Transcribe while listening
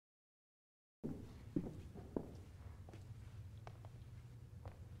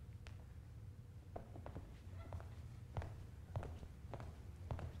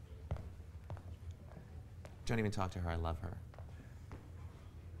Don't even talk to her. I love her.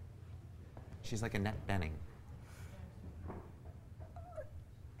 She's like Annette Bening.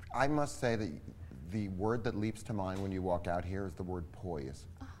 I must say that the word that leaps to mind when you walk out here is the word poise.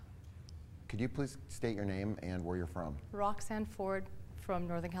 Could you please state your name and where you're from? Roxanne Ford from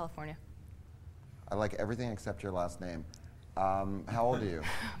Northern California. I like everything except your last name. How old are you?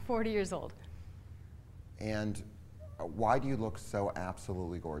 40 years old. And why do you look so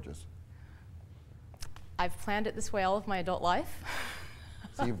absolutely gorgeous? I've planned it this way all of my adult life.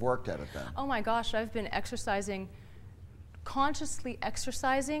 So you've worked at it then? Oh my gosh, I've been exercising, consciously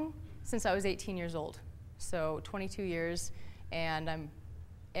exercising since I was 18 years old. So 22 years, and I'm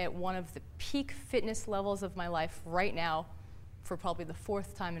at one of the peak fitness levels of my life right now for probably the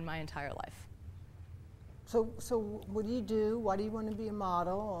 4th time in my entire life. So what do you do? Why do you want to be a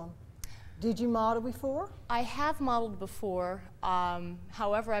model? Or did you model before? I have modeled before.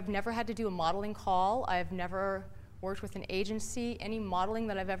 However, I've never had to do a modeling call. I've never worked with an agency. Any modeling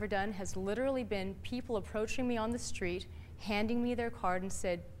that I've ever done has literally been people approaching me on the street, handing me their card and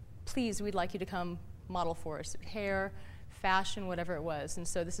said, please, we'd like you to come model for us. Hair, fashion, whatever it was. And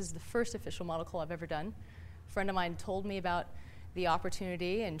so this is the first official model call I've ever done. A friend of mine told me about the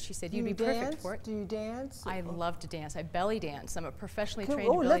opportunity, and she said, you'd be perfect for it. Do you dance? I love to dance. I belly dance. I'm a professionally Cool. trained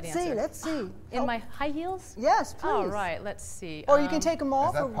Oh, belly dancer. let's see. In my high heels? Yes, please. All right, let's see. Or you can take them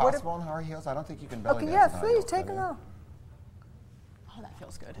off. Is that possible in high heels? I don't think you can belly Okay, dance yeah, in high please heels, take can them you? off. Oh, that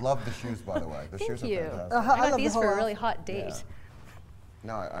feels good. Love the shoes, by the way. The shoes Thank you. are fantastic. I I got love these the for a whole really hot date.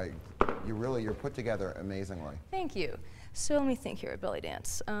 Yeah. No, you're put together amazingly. Thank you. So let me think here, belly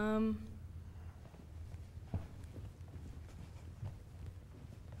dance.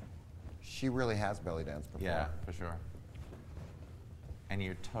 She really has belly danced before. Yeah, for sure. And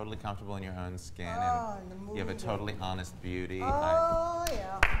you're totally comfortable in your own skin, Oh, and and the you have a movement. totally honest beauty. Oh,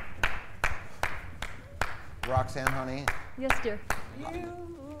 yeah. Roxanne, honey, Yes, dear.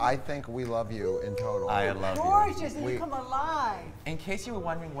 I think we love you in total. I love you. Gorgeous, and We- you come alive. In case you were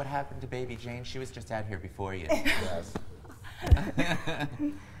wondering what happened to baby Jane, she was just out here before you. Yes.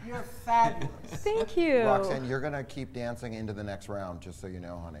 You're fabulous. Thank you. Roxanne, you're going to keep dancing into the next round, just so you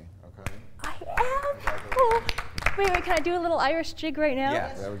know, honey. Okay? I am. Oh. Wait, can I do a little Irish jig right now?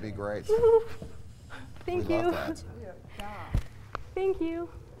 Yeah. That would be great. Woo. Thank We you. love that. Thank you.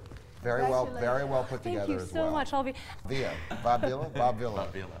 Very well put Thank together you as so well. much. I'll be. Villa. Bob Villa? Bob Villa.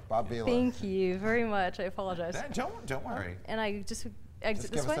 Bob Villa. Bob Villa. Thank you very much. I apologize. Don't worry. And I just exit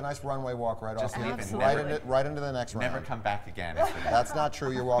Just this give way. us a nice runway walk right Just off. leave and Right into the next round. Never come back again. That's not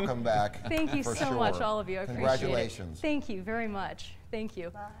true. You're welcome back. Thank you for so sure. much, all of you. I appreciate it. Congratulations. Thank you very much. Thank you.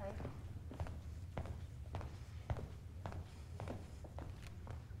 Bye.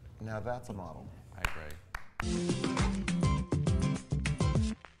 Now that's a model. I agree.